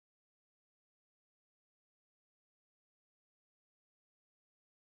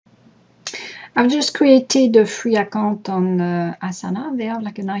I've just created a free account on Asana. They have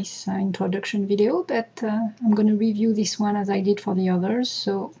like a nice introduction video, but I'm going to review this one as I did for the others.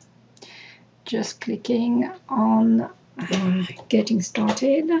 So just clicking on getting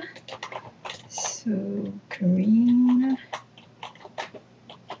started. So Corinne,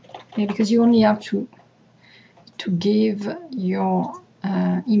 yeah, because you only have to give your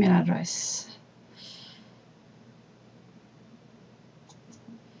email address.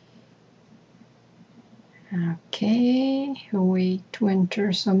 Okay, wait to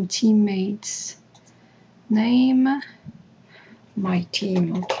enter some teammates' name. My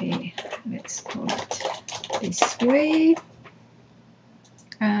team, okay, let's call it this way.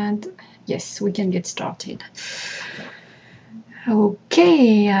 And yes, we can get started.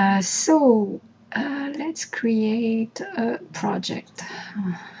 Okay, so let's create a project.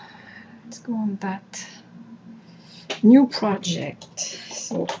 Let's go on that. New project.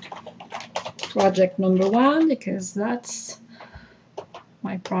 So project number 1, because that's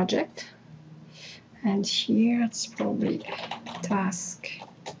my project. And here it's probably task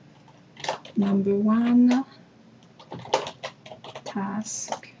number 1,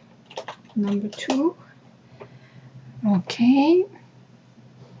 task number 2. Okay,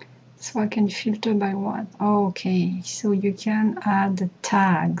 so I can filter by what? Okay, so you can add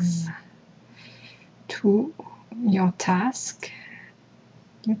tags to your task.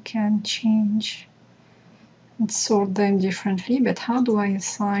 You can change and sort them differently, but how do I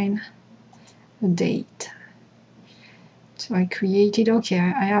assign a date? So I created, okay,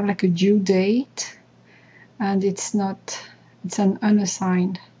 I have like a due date, and it's an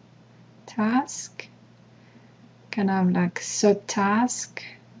unassigned task. Can have like subtask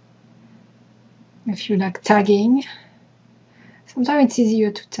if you like tagging. Sometimes it's easier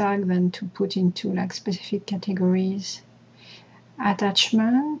to tag than to put into like specific categories.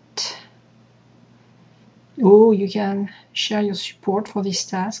 Attachment. Oh, you can share your support for this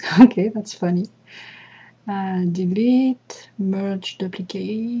task. Okay, that's funny. Delete, merge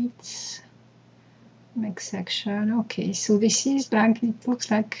duplicates, make section. Okay, so this is like, it looks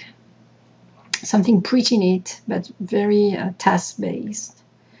like something pretty neat, but very task-based.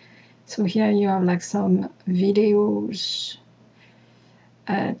 So here you have like some videos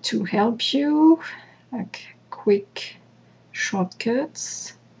to help you, like quick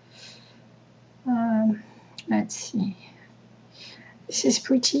shortcuts. Let's see. This is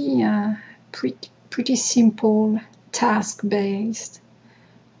pretty simple task-based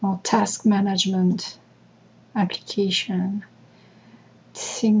or task management application.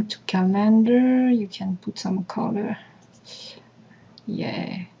 Sync to calendar. You can put some color.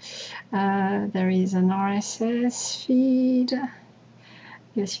 Yeah. There is an RSS feed.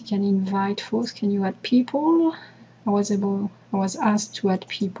 Yes, you can invite folks. Can you add people? I was asked to add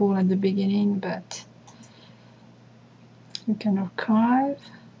people at the beginning, but you can archive.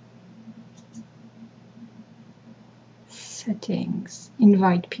 Settings.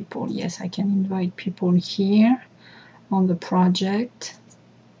 Invite people. Yes, I can invite people here on the project.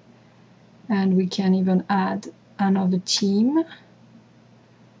 And we can even add another team.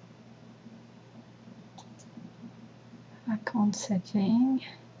 Account setting.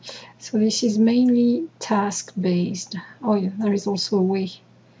 So this is mainly task-based. Oh yeah, there is also a way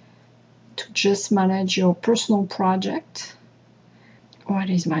to just manage your personal project. What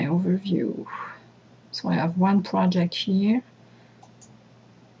is my overview? So I have one project here.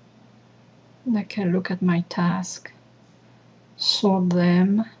 And I can look at my task, sort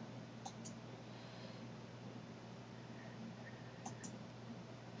them.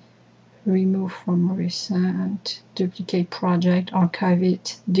 Remove from recent, duplicate project, archive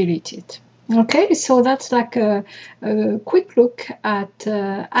it, delete it. Okay, so that's like a quick look at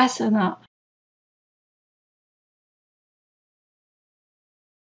Asana.